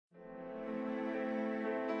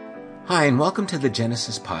Hi, and welcome to the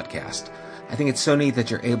Genesis Podcast. I think it's so neat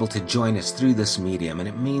that you're able to join us through this medium, and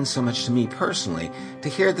it means so much to me personally to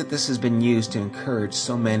hear that this has been used to encourage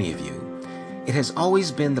so many of you. It has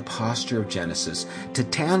always been the posture of Genesis to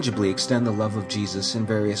tangibly extend the love of Jesus in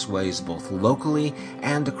various ways, both locally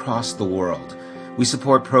and across the world. We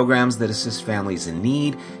support programs that assist families in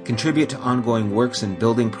need, contribute to ongoing works and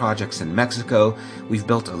building projects in Mexico. We've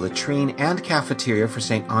built a latrine and cafeteria for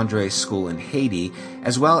St. Andre's School in Haiti,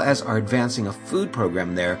 as well as are advancing a food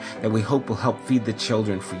program there that we hope will help feed the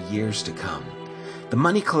children for years to come. The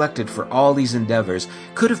money collected for all these endeavors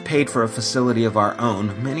could have paid for a facility of our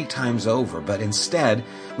own many times over, but instead,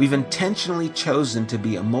 we've intentionally chosen to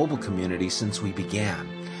be a mobile community since we began.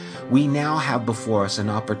 We now have before us an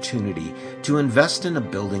opportunity to invest in a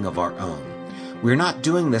building of our own. We're not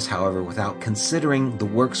doing this, however, without considering the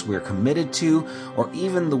works we're committed to or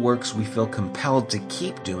even the works we feel compelled to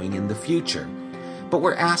keep doing in the future. But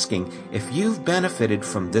we're asking if you've benefited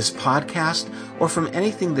from this podcast or from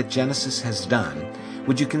anything that Genesis has done,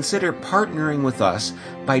 would you consider partnering with us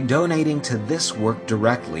by donating to this work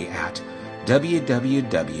directly at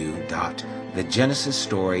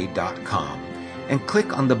www.thegenesisstory.com. and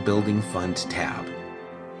click on the Building Fund tab.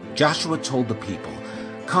 Joshua told the people,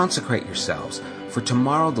 "Consecrate yourselves, for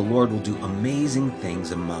tomorrow the Lord will do amazing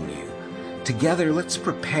things among you. Together, let's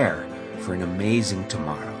prepare for an amazing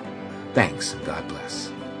tomorrow." Thanks, and God bless.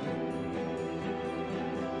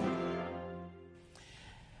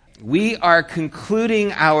 We are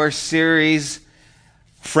concluding our series,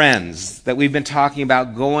 Friends, that we've been talking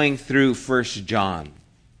about going through 1 John.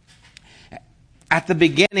 At the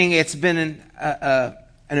beginning, it's been an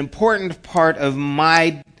important part of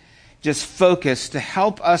my just focus to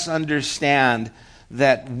help us understand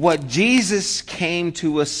that what Jesus came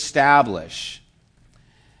to establish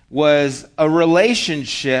was a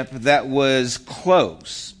relationship that was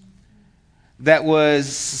close, that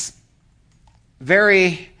was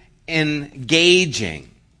very engaging,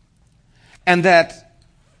 and that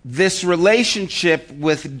this relationship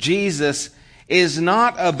with Jesus is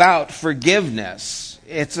not about forgiveness.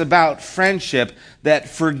 It's about friendship, that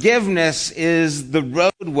forgiveness is the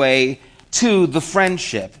roadway to the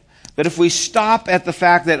friendship. But if we stop at the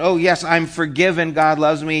fact that, oh yes, I'm forgiven, God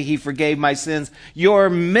loves me, He forgave my sins, you're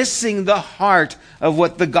missing the heart of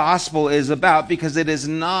what the gospel is about, because it is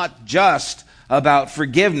not just about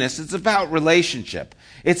forgiveness, it's about relationship.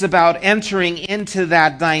 It's about entering into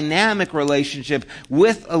that dynamic relationship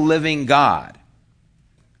with a living God.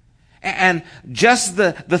 And just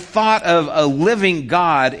the thought of a living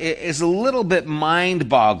God is a little bit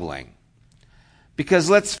mind-boggling. Because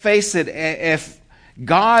let's face it, if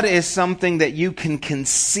God is something that you can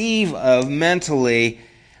conceive of mentally,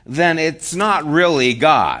 then it's not really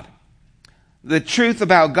God. The truth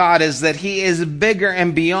about God is that He is bigger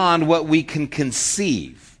and beyond what we can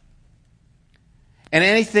conceive. And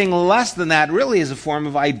anything less than that really is a form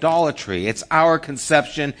of idolatry. It's our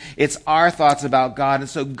conception. It's our thoughts about God. And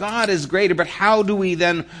so God is greater, but how do we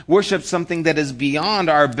then worship something that is beyond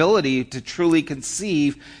our ability to truly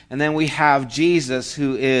conceive? And then we have Jesus,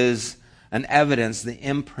 who is an evidence, the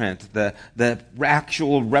imprint, the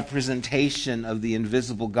actual representation of the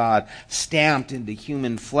invisible God stamped into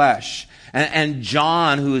human flesh. And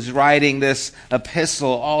John, who is writing this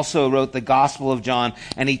epistle, also wrote the Gospel of John,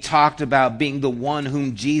 and he talked about being the one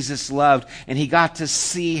whom Jesus loved, and he got to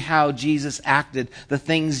see how Jesus acted, the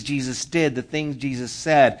things Jesus did, the things Jesus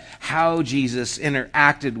said, how Jesus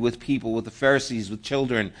interacted with people, with the Pharisees, with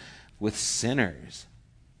children, with sinners.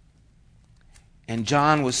 And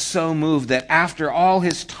John was so moved that after all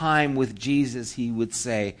his time with Jesus, he would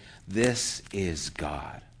say, "This is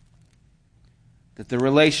God." That the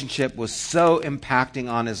relationship was so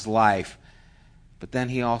impacting on his life. But then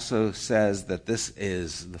he also says that this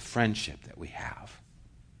is the friendship that we have.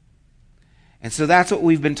 And so that's what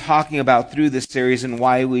we've been talking about through this series and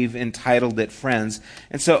why we've entitled it Friends.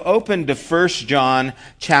 And so open to 1 John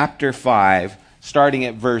chapter 5, starting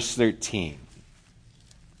at verse 13.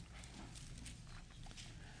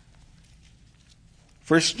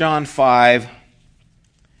 1 John 5,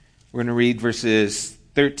 we're going to read verses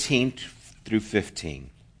 13 through 15.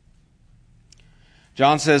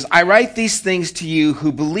 John says, "I write these things to you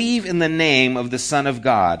who believe in the name of the Son of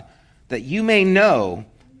God, that you may know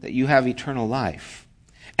that you have eternal life.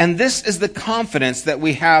 And this is the confidence that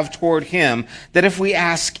we have toward Him, that if we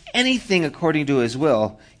ask anything according to His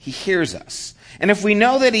will, He hears us. And if we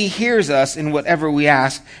know that He hears us in whatever we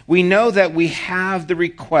ask, we know that we have the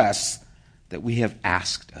requests that we have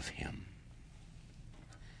asked of Him."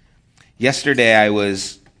 Yesterday I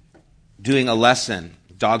was doing a lesson,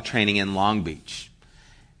 dog training in Long Beach.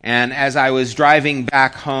 And as I was driving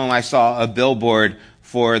back home, I saw a billboard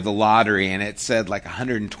for the lottery, and it said like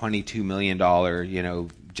 $122 million,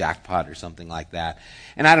 jackpot or something like that.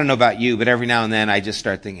 And I don't know about you, but every now and then I just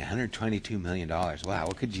start thinking, $122 million. Wow,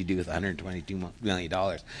 what could you do with $122 million?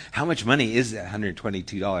 How much money is that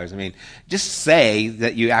 $122? I mean, just say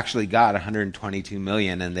that you actually got $122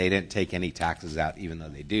 million and they didn't take any taxes out, even though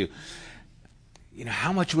they do.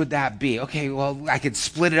 How much would that be? Okay, well, I could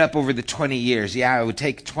split it up over the 20 years. Yeah, it would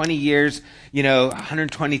take 20 years,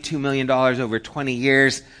 $122 million over 20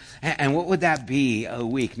 years. And what would that be a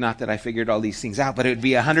week? Not that I figured all these things out, but it would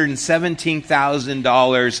be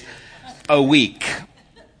 $117,000 a week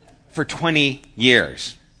for 20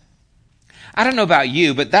 years. I don't know about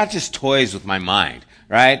you, but that just toys with my mind,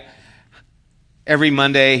 right? Every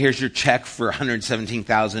Monday, here's your check for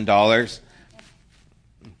 $117,000.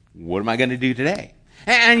 What am I going to do today?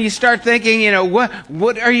 And you start thinking,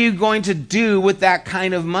 what are you going to do with that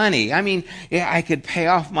kind of money? I mean, I could pay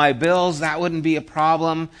off my bills. That wouldn't be a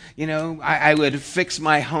problem. I would fix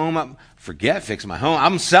my home. Forget fix my home.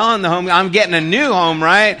 I'm selling the home. I'm getting a new home,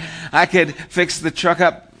 right? I could fix the truck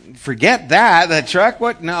up. Forget that. The truck,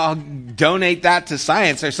 what? No, I'll donate that to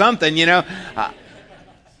science or something,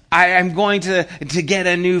 I'm going to get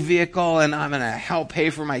a new vehicle, and I'm going to help pay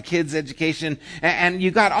for my kids' education. And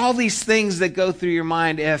you got all these things that go through your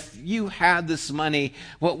mind. If you had this money,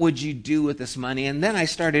 what would you do with this money? And then I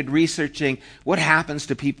started researching what happens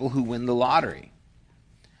to people who win the lottery,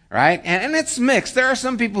 right? And it's mixed. There are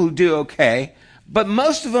some people who do okay, but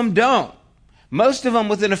most of them don't. Most of them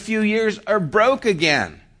within a few years are broke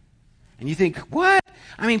again. And you think, what?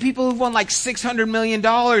 I mean, people who've won like $600 million,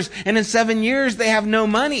 and in 7 years they have no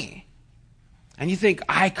money. And you think,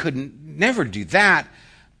 I couldn't never do that.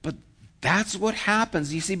 But that's what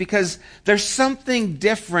happens, you see, because there's something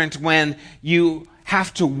different when you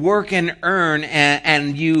have to work and earn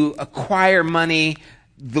and you acquire money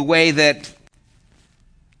the way that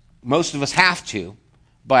most of us have to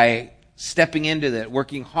by stepping into it,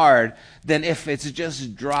 working hard, than if it's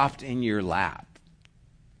just dropped in your lap.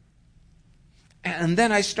 And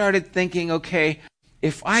then I started thinking, okay,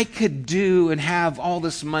 if I could do and have all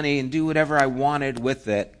this money and do whatever I wanted with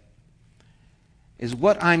it, is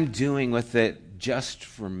what I'm doing with it just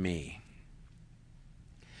for me?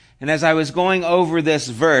 And as I was going over this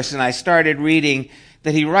verse and I started reading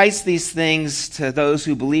that he writes these things to those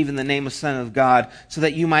who believe in the name of Son of God so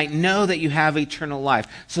that you might know that you have eternal life.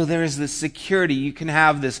 So there is this security. You can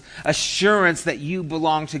have this assurance that you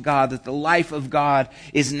belong to God, that the life of God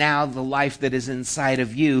is now the life that is inside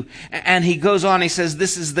of you. And he goes on, he says,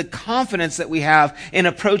 this is the confidence that we have in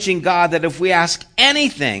approaching God, that if we ask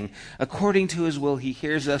anything according to his will, he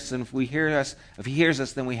hears us. And if he hears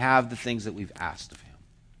us, then we have the things that we've asked of him.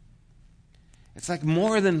 It's like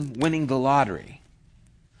more than winning the lottery.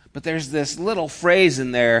 But there's this little phrase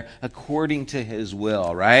in there, according to his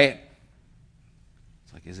will, right?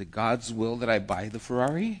 It's like, is it God's will that I buy the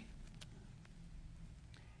Ferrari?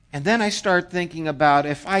 And then I start thinking about,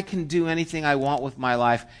 if I can do anything I want with my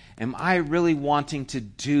life, am I really wanting to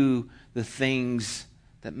do the things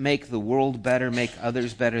that make the world better, make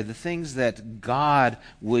others better, the things that God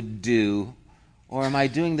would do, or am I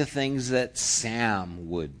doing the things that Sam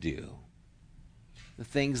would do? The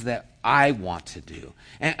things that I want to do.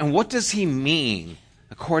 And what does he mean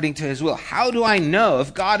according to his will? How do I know?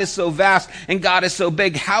 If God is so vast and God is so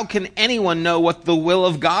big, how can anyone know what the will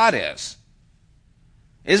of God is?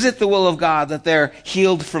 Is it the will of God that they're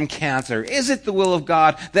healed from cancer? Is it the will of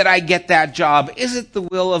God that I get that job? Is it the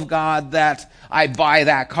will of God that I buy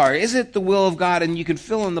that car? Is it the will of God? And you can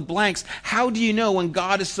fill in the blanks. How do you know, when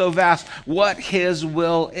God is so vast, what his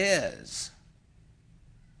will is?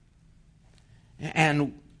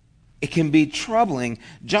 And it can be troubling.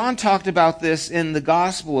 John talked about this in the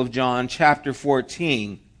Gospel of John, chapter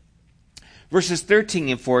 14, verses 13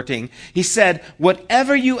 and 14. He said,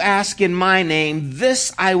 whatever you ask in my name,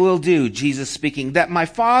 this I will do, Jesus speaking, that my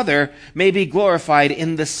Father may be glorified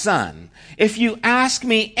in the Son. If you ask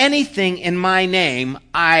me anything in my name,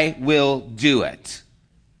 I will do it.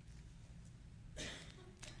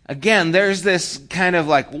 Again, there's this kind of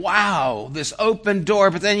like, wow, this open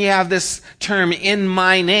door, but then you have this term, in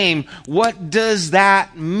my name. What does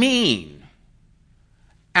that mean?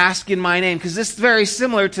 Ask in my name, because this is very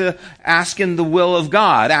similar to asking the will of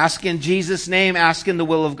God. Ask in Jesus' name, ask in the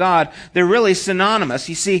will of God. They're really synonymous.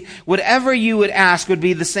 You see, whatever you would ask would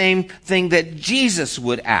be the same thing that Jesus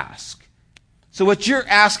would ask. So what you're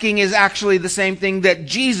asking is actually the same thing that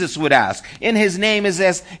Jesus would ask. In his name is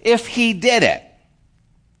as if he did it.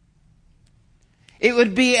 It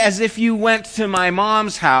would be as if you went to my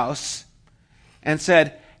mom's house and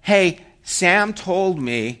said, hey, Sam told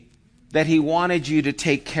me that he wanted you to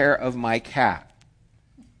take care of my cat.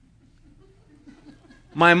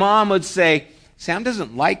 My mom would say, Sam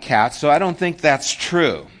doesn't like cats, so I don't think that's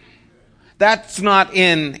true. That's not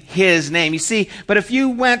in his name. You see, but if you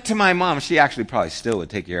went to my mom, she actually probably still would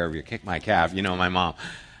take care of you, kick my calf, you know my mom.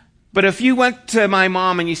 But if you went to my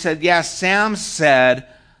mom and you said, yes, Sam said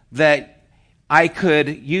that I could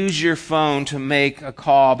use your phone to make a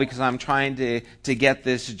call because I'm trying to get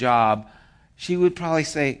this job, she would probably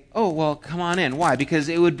say, oh, well, come on in. Why? Because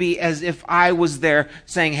it would be as if I was there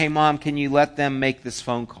saying, hey, Mom, can you let them make this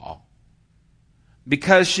phone call?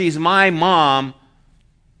 Because she's my mom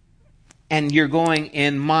and you're going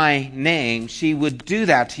in my name, she would do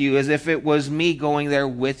that to you as if it was me going there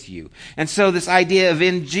with you. And so this idea of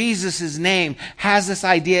in Jesus' name has this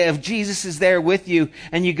idea of Jesus is there with you,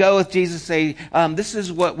 and you go with Jesus and say, this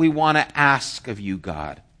is what we want to ask of you,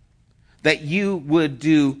 God, that you would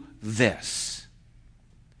do this.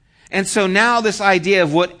 And so now this idea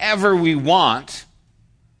of whatever we want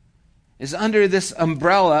is under this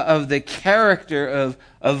umbrella of the character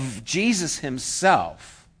of Jesus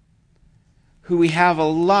himself, who we have a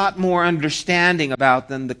lot more understanding about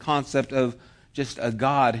than the concept of just a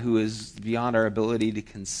God who is beyond our ability to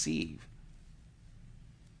conceive.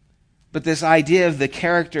 But this idea of the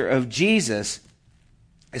character of Jesus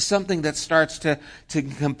is something that starts to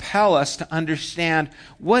compel us to understand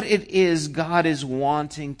what it is God is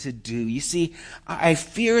wanting to do. You see, I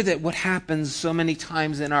fear that what happens so many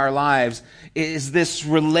times in our lives is this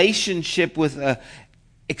relationship with an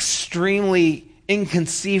extremely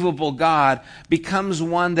inconceivable God becomes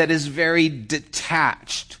one that is very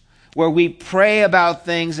detached, where we pray about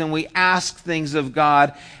things and we ask things of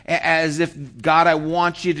God as if, God, I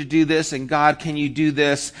want you to do this, and God, can you do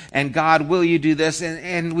this, and God, will you do this?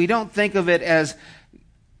 And we don't think of it as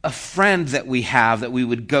a friend that we have that we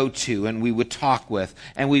would go to and we would talk with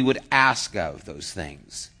and we would ask of those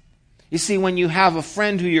things. You see, when you have a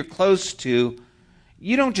friend who you're close to,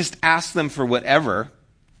 you don't just ask them for whatever.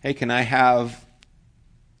 Hey, can I have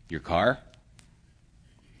your car?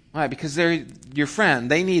 Why? Because they're your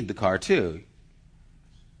friend. They need the car too.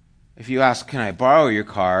 If you ask, can I borrow your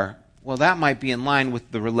car? Well, that might be in line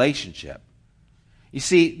with the relationship. You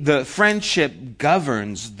see, the friendship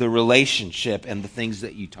governs the relationship and the things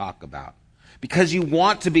that you talk about. Because you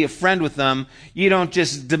want to be a friend with them, you don't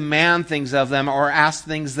just demand things of them or ask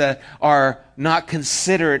things that are not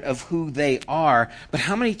considerate of who they are. But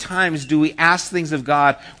how many times do we ask things of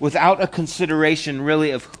God without a consideration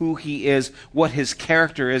really of who He is, what His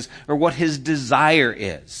character is, or what His desire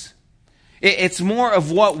is? It's more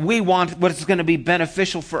of what we want, what's going to be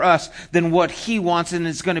beneficial for us, than what He wants and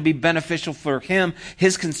is going to be beneficial for Him,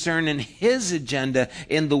 His concern, and His agenda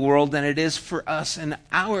in the world than it is for us and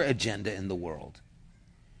our agenda in the world.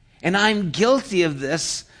 And I'm guilty of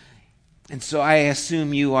this, and so I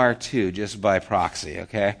assume you are too, just by proxy,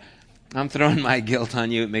 okay? I'm throwing my guilt on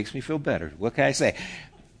you. It makes me feel better. What can I say?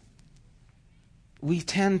 We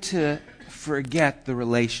tend to forget the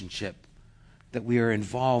relationship that we are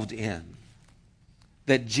involved in.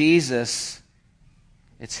 That Jesus,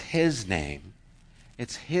 it's His name,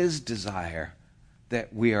 it's His desire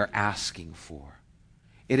that we are asking for.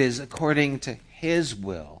 It is according to His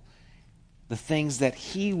will, the things that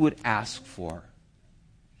He would ask for.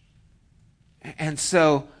 And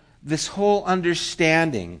so this whole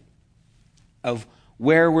understanding of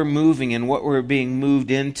where we're moving and what we're being moved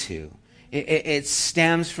into, it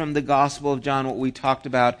stems from the Gospel of John, what we talked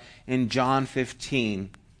about in John 15,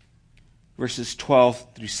 verses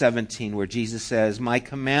 12 through 17, where Jesus says, my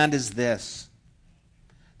command is this.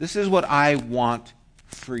 This is what I want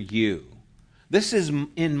for you. This is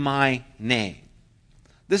in my name.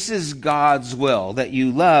 This is God's will, that you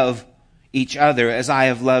love each other as I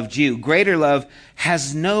have loved you. Greater love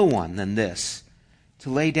has no one than this, to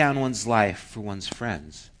lay down one's life for one's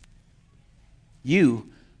friends. You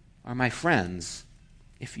are my friends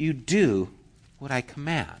if you do what I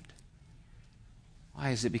command.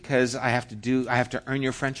 Why? Is it because I have to earn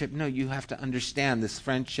your friendship? No, you have to understand this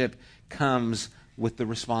friendship comes with the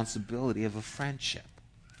responsibility of a friendship.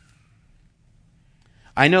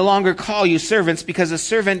 I no longer call you servants because a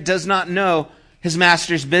servant does not know his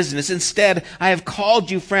master's business. Instead, I have called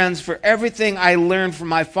you friends, for everything I learned from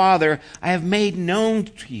my Father I have made known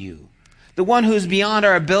to you. The one who is beyond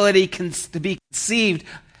our ability to be conceived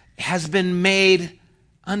has been made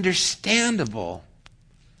understandable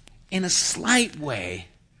in a slight way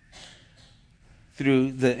through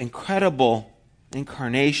the incredible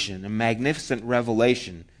incarnation and magnificent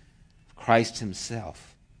revelation of Christ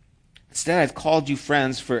Himself. Instead, I've called you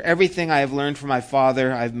friends, for everything I have learned from my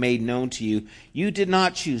Father I've made known to you. You did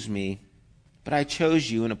not choose me, But I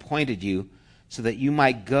chose you and appointed you so that you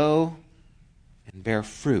might go and bear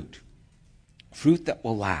fruit, fruit that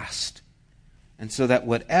will last. And so that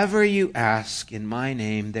whatever you ask in my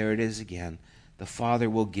name, there it is again, the Father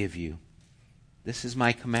will give you. This is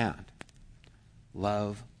my command.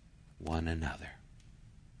 Love one another.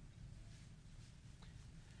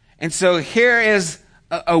 And so here is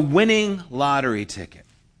a winning lottery ticket.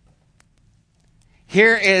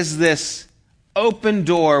 Here is this open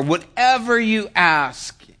door. Whatever you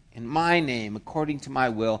ask in my name, according to my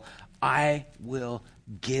will, I will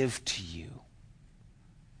give to you.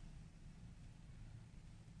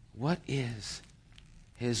 What is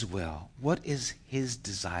his will? What is his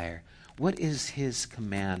desire? What is his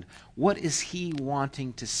command? What is he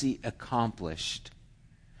wanting to see accomplished?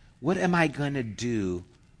 What am I going to do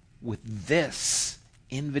with this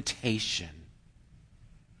invitation?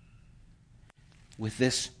 With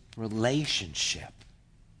this relationship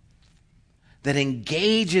that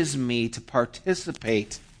engages me to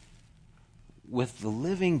participate with the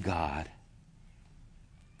living God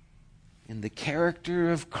in the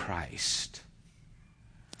character of Christ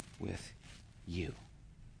with you,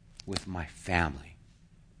 with my family,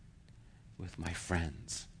 with my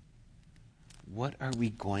friends. What are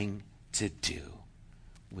we going to do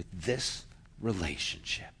with this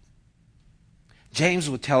relationship? James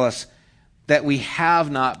would tell us that we have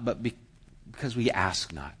not, but because we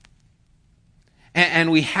ask not.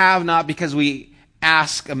 And we have not because we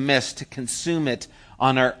ask amiss to consume it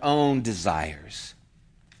on our own desires.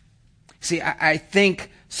 See, I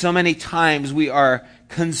think so many times we are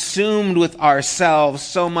consumed with ourselves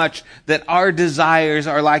so much that our desires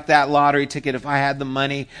are like that lottery ticket. If I had the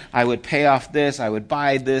money, I would pay off this, I would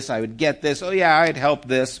buy this, I would get this. Oh yeah, I'd help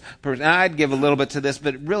this person, I'd give a little bit to this,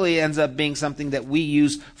 but it really ends up being something that we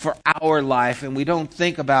use for our life, and we don't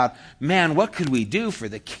think about, man, what could we do for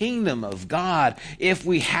the kingdom of God if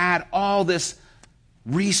we had all this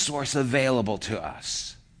resource available to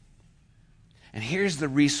us? And here's the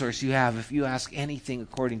resource you have. If you ask anything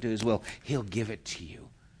according to his will, he'll give it to you.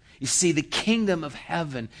 You see, the kingdom of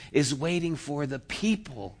heaven is waiting for the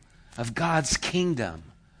people of God's kingdom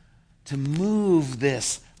to move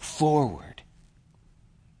this forward.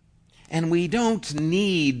 And we don't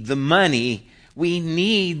need the money. We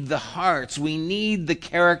need the hearts. We need the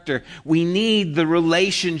character. We need the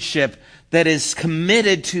relationship that is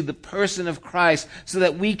committed to the person of Christ so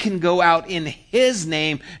that we can go out in his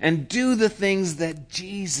name and do the things that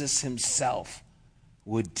Jesus himself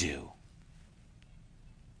would do.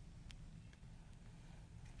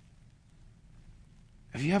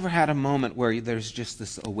 Have you ever had a moment where there's just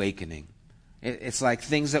this awakening? It's like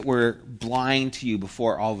things that were blind to you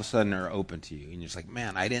before all of a sudden are open to you. And you're just like,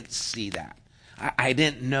 man, I didn't see that. I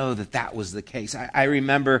didn't know that that was the case. I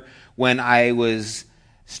remember when I was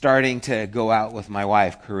starting to go out with my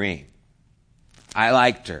wife, Corrine. I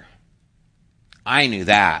liked her. I knew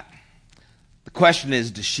that. The question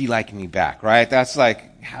is, does she like me back, right? That's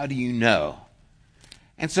like, how do you know?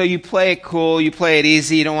 And so you play it cool, you play it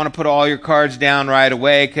easy, you don't want to put all your cards down right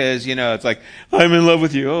away because, it's like, I'm in love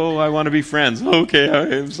with you, oh, I want to be friends, okay,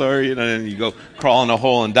 I'm sorry, and then you go crawl in a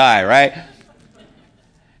hole and die, right?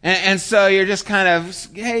 And so you're just kind of,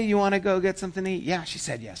 hey, you want to go get something to eat? Yeah, she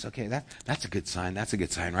said yes. Okay, that's a good sign. That's a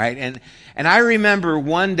good sign, right? And I remember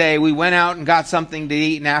one day we went out and got something to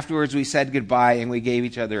eat, and afterwards we said goodbye, and we gave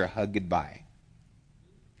each other a hug goodbye.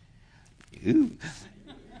 Ooh.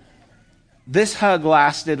 This hug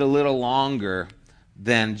lasted a little longer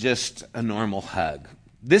than just a normal hug.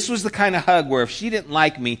 This was the kind of hug where if she didn't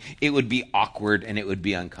like me, it would be awkward and it would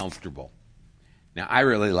be uncomfortable. Now, I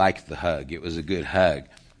really liked the hug. It was a good hug.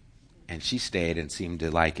 And she stayed and seemed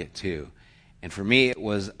to like it too. And for me, it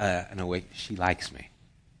was an awake. She likes me.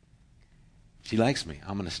 She likes me.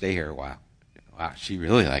 I'm going to stay here a while. Wow, she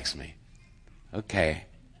really likes me. Okay.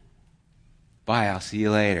 Bye, I'll see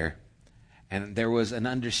you later. And there was an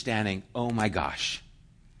understanding, oh my gosh,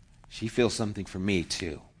 she feels something for me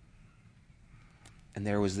too. And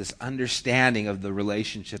there was this understanding of the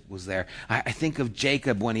relationship was there. I think of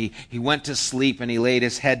Jacob when he went to sleep and he laid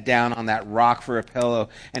his head down on that rock for a pillow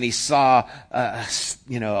and he saw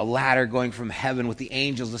a ladder going from heaven with the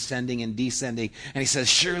angels ascending and descending. And he says,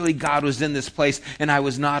 surely God was in this place and I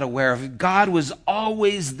was not aware of it. God was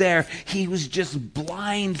always there. He was just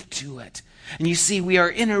blind to it. And you see, we are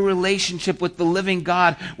in a relationship with the living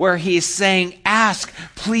God where he is saying, ask,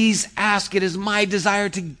 please ask. It is my desire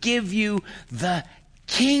to give you the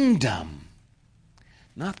kingdom,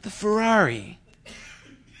 not the Ferrari,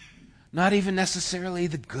 not even necessarily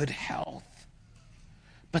the good health,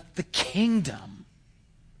 but the kingdom.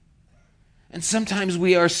 And sometimes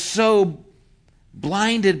we are so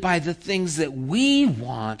blinded by the things that we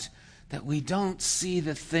want, that we don't see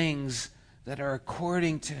the things that are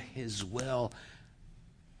according to His will.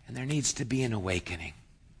 And there needs to be an awakening.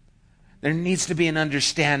 There needs to be an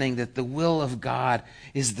understanding that the will of God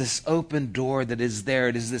is this open door that is there.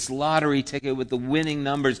 It is this lottery ticket with the winning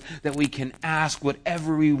numbers that we can ask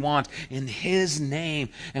whatever we want in His name.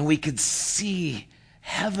 And we could see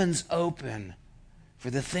heavens open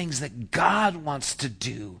for the things that God wants to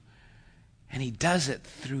do. And He does it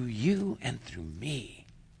through you and through me.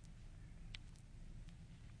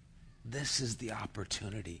 This is the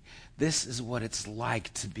opportunity. This is what it's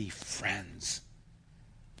like to be friends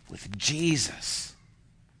with Jesus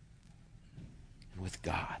and with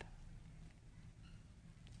God.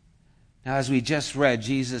 Now, as we just read,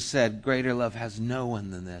 Jesus said, greater love has no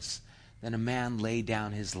one than this, than a man lay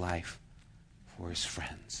down his life for his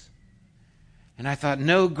friends. And I thought,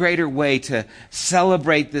 no greater way to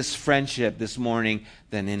celebrate this friendship this morning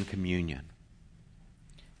than in communion.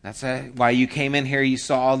 That's why you came in here. You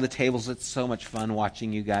saw all the tables. It's so much fun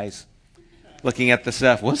watching you guys looking at the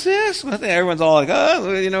stuff. What's this? Everyone's all like,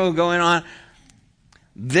 oh, going on.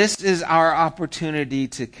 This is our opportunity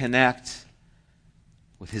to connect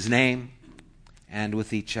with His name and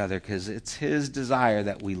with each other, because it's His desire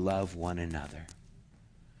that we love one another.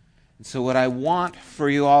 And so what I want for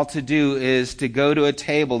you all to do is to go to a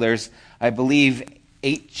table. There's, I believe,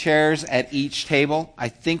 8 chairs at each table. I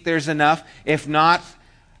think there's enough. If not,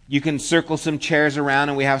 you can circle some chairs around,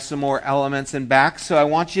 and we have some more elements in back. So I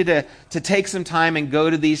want you to take some time and go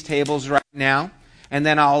to these tables right now, and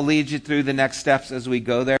then I'll lead you through the next steps as we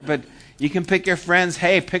go there. But you can pick your friends.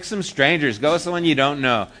 Hey, pick some strangers. Go with someone you don't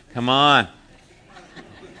know. Come on.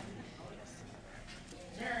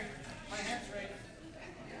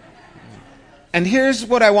 And here's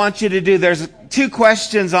what I want you to do. There's 2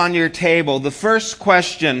 questions on your table. The first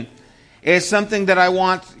question is something that I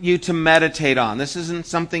want you to meditate on. This isn't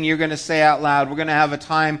something you're going to say out loud. We're going to have a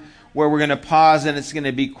time where we're going to pause and it's going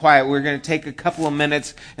to be quiet. We're going to take a couple of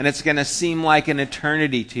minutes and it's going to seem like an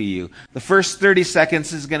eternity to you. The first 30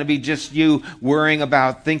 seconds is going to be just you worrying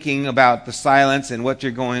about, thinking about the silence and what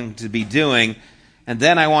you're going to be doing. And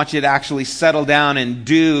then I want you to actually settle down and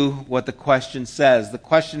do what the question says. The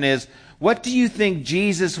question is, what do you think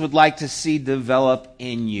Jesus would like to see develop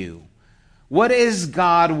in you? What is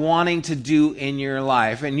God wanting to do in your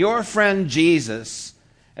life? And your friend Jesus,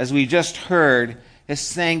 as we just heard, is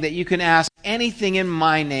saying that you can ask anything in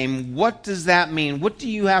my name. What does that mean? What do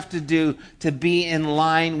you have to do to be in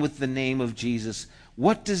line with the name of Jesus?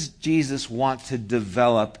 What does Jesus want to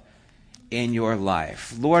develop in your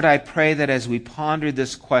life? Lord, I pray that as we ponder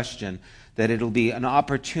this question, that it'll be an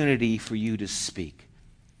opportunity for you to speak.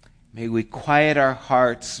 May we quiet our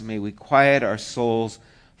hearts. May we quiet our souls.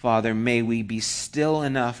 Father, may we be still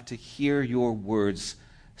enough to hear your words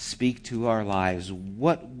speak to our lives.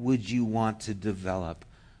 What would you want to develop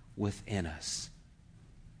within us?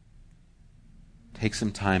 Take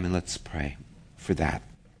some time and let's pray for that.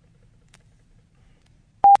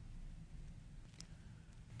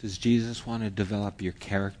 Does Jesus want to develop your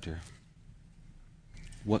character?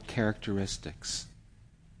 What characteristics?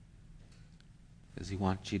 Does He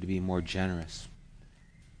want you to be more generous?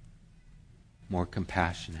 More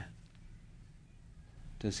compassionate?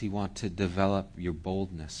 Does He want to develop your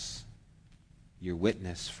boldness, your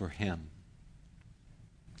witness for Him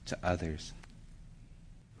to others?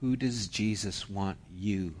 Who does Jesus want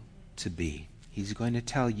you to be? He's going to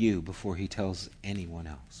tell you before He tells anyone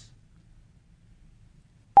else.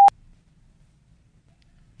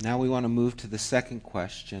 Now we want to move to the second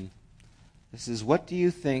question. This is, what do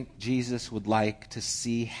you think Jesus would like to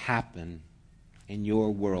see happen in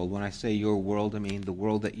your world? When I say your world, I mean the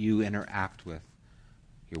world that you interact with.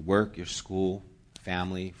 Your work, your school,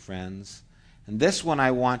 family, friends. And this one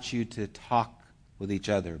I want you to talk with each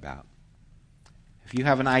other about. If you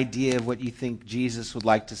have an idea of what you think Jesus would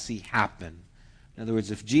like to see happen. In other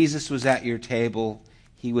words, if Jesus was at your table,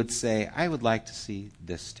 He would say, I would like to see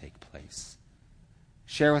this take place.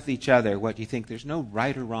 Share with each other what you think. There's no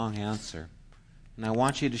right or wrong answer. And I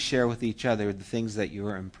want you to share with each other the things that you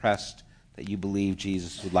are impressed that you believe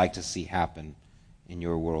Jesus would like to see happen in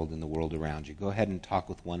your world, in the world around you. Go ahead and talk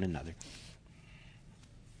with one another.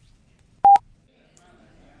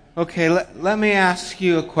 Okay, let me ask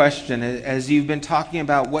you a question. As you've been talking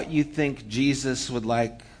about what you think Jesus would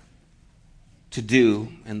like to do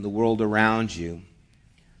in the world around you,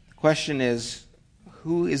 the question is,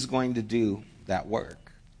 who is going to do that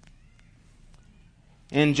work?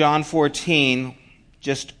 In John 14,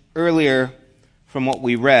 just earlier from what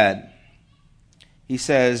we read, He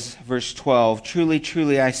says, verse 12, truly,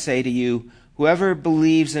 truly, I say to you, Whoever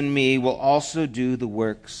believes in me will also do the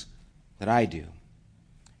works that I do.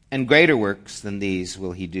 And greater works than these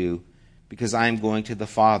will he do, because I am going to the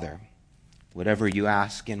Father. Whatever you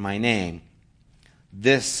ask in my name,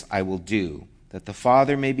 this I will do, that the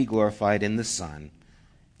Father may be glorified in the Son.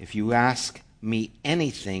 If you ask me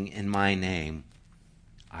anything in my name,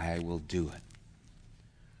 I will do it.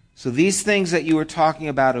 So these things that you were talking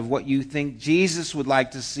about of what you think Jesus would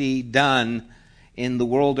like to see done in the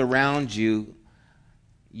world around you,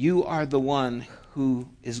 you are the one who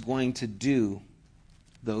is going to do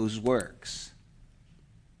those works.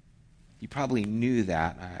 You probably knew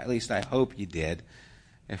that. At least I hope you did.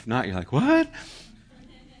 If not, you're like, what?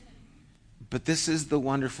 But this is the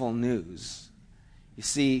wonderful news. You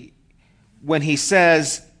see, when he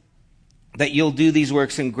says that you'll do these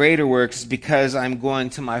works and greater works because I'm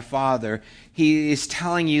going to my Father, he is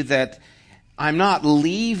telling you that I'm not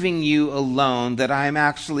leaving you alone, that I'm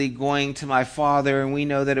actually going to my Father, and we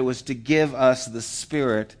know that it was to give us the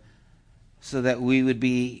Spirit so that we would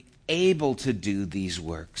be able to do these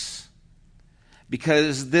works.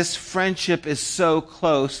 Because this friendship is so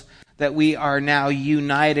close that we are now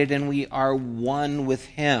united and we are one with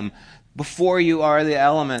him. Before you are the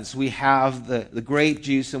elements. We have the grape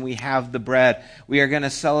juice and we have the bread. We are going to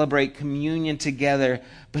celebrate communion together.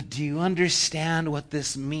 But do you understand what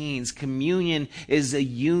this means? Communion is a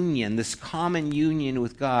union, this common union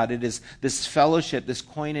with God. It is this fellowship, this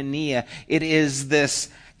koinonia. It is this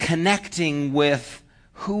connecting with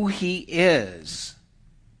who he is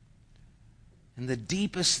in the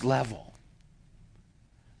deepest level.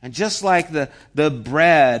 And just like the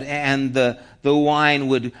bread and the wine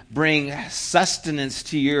would bring sustenance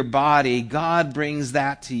to your body, God brings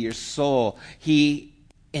that to your soul. He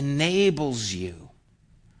enables you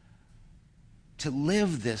to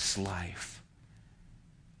live this life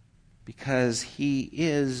because he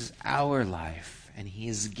is our life and he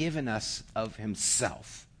has given us of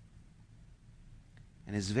himself.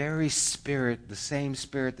 And his very Spirit, the same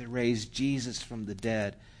Spirit that raised Jesus from the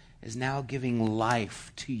dead, is now giving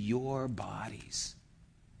life to your bodies,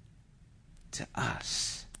 to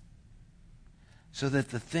us, so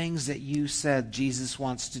that the things that you said Jesus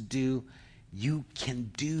wants to do, you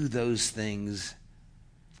can do those things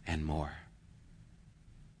and more.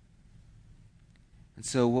 And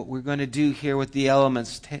so what we're going to do here with the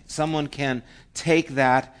elements, someone can take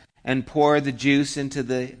that and pour the juice into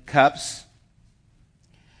the cups,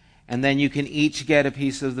 and then you can each get a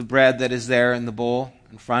piece of the bread that is there in the bowl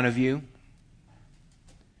in front of you.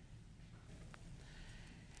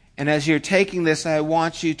 And as you're taking this, I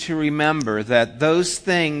want you to remember that those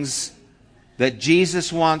things that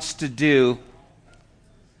Jesus wants to do,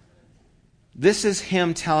 this is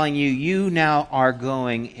him telling you, you now are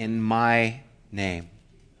going in my name.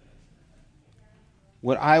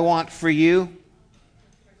 What I want for you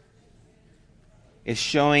is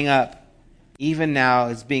showing up even now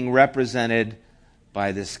as being represented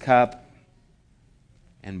by this cup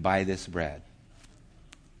and by this bread.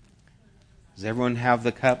 Does everyone have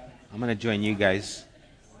the cup? I'm going to join you guys.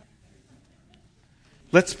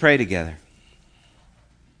 Let's pray together.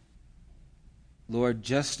 Lord,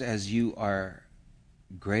 just as you are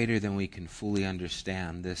greater than we can fully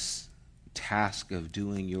understand, this task of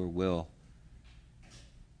doing your will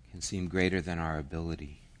can seem greater than our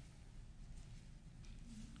ability.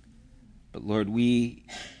 But Lord, we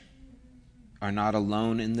are not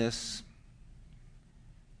alone in this.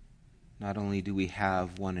 Not only do we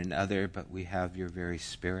have one another, but we have your very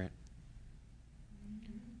Spirit.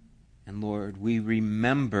 And Lord, we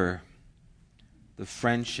remember the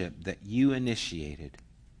friendship that you initiated.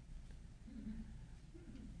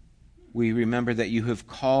 We remember that you have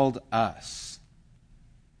called us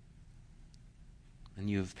and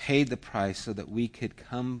you have paid the price so that we could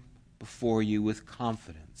come before you with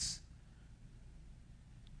confidence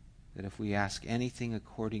that if we ask anything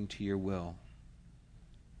according to your will,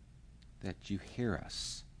 that you hear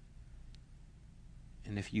us.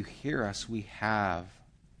 And if you hear us, we have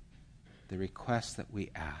the request that we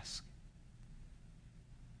ask.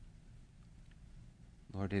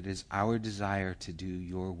 Lord, it is our desire to do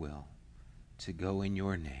your will, to go in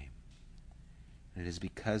your name. And it is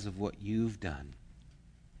because of what you've done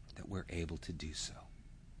that we're able to do so.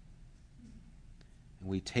 And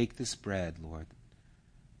we take this bread, Lord.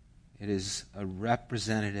 It is a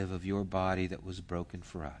representative of your body that was broken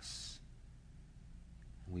for us.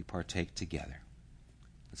 And we partake together.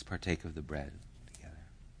 Let's partake of the bread together.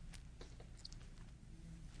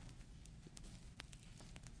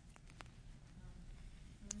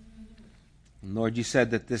 And Lord, you said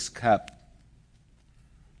that this cup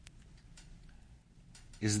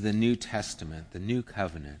is the New Testament, the new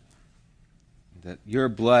covenant. that your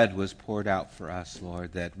blood was poured out for us,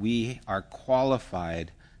 Lord, that we are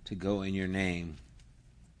qualified to go in your name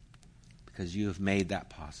because you have made that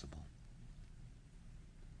possible.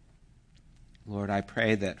 Lord, I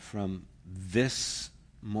pray that from this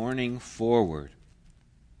morning forward,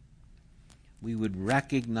 we would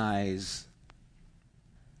recognize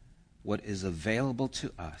what is available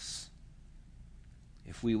to us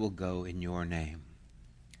if we will go in your name,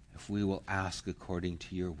 if we will ask according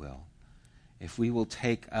to your will, if we will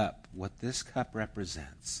take up what this cup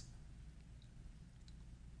represents.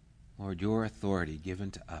 Lord, your authority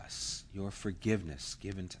given to us, your forgiveness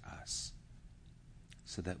given to us,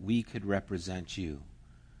 so that we could represent you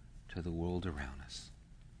to the world around us.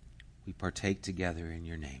 We partake together in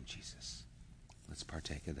your name, Jesus. Let's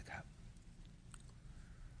partake of the cup.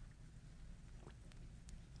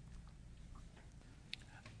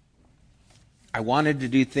 I wanted to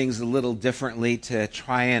do things a little differently to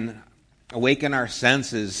try and awaken our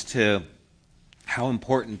senses to how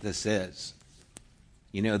important this is.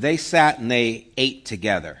 You know, they sat and they ate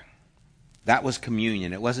together. That was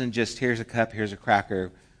communion. It wasn't just, here's a cup, here's a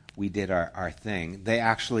cracker, we did our thing. They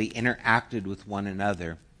actually interacted with one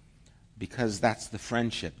another because that's the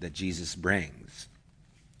friendship that Jesus brings.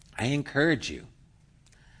 I encourage you,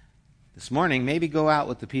 this morning, maybe go out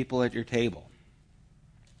with the people at your table.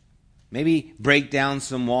 Maybe break down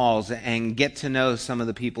some walls and get to know some of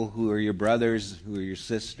the people who are your brothers, who are your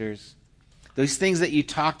sisters. Those things that you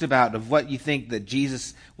talked about of what you think that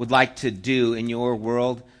Jesus would like to do in your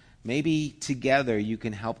world, maybe together you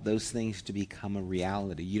can help those things to become a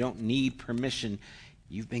reality. You don't need permission.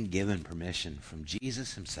 You've been given permission from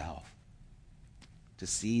Jesus himself to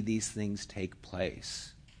see these things take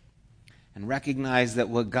place. And recognize that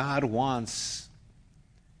what God wants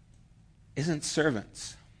isn't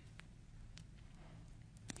servants.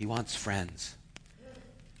 He wants friends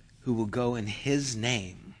who will go in his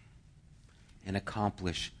name and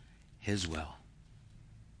accomplish his will.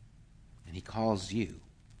 And he calls you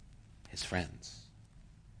his friends.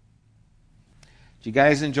 Did you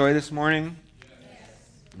guys enjoy this morning?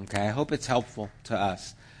 Yes. Okay, I hope it's helpful to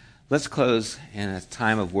us. Let's close in a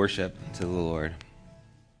time of worship to the Lord.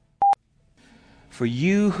 For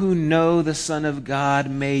you who know the Son of God,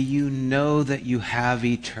 may you know that you have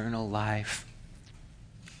eternal life.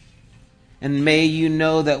 And may you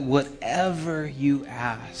know that whatever you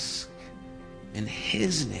ask in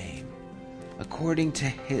his name, according to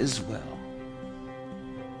his will,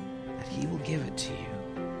 that he will give it to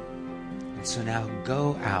you. And so now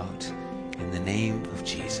go out in the name of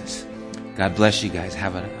Jesus. God bless you guys.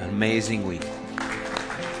 Have an amazing week.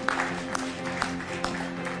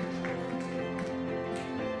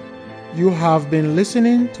 You have been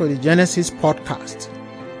listening to the Genesis podcast.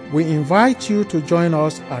 We invite you to join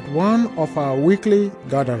us at one of our weekly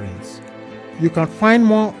gatherings. You can find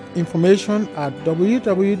more information at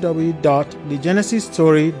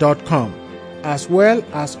www.thegenesisstory.com, as well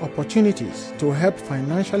as opportunities to help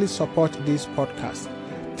financially support this podcast.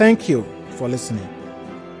 Thank you for listening.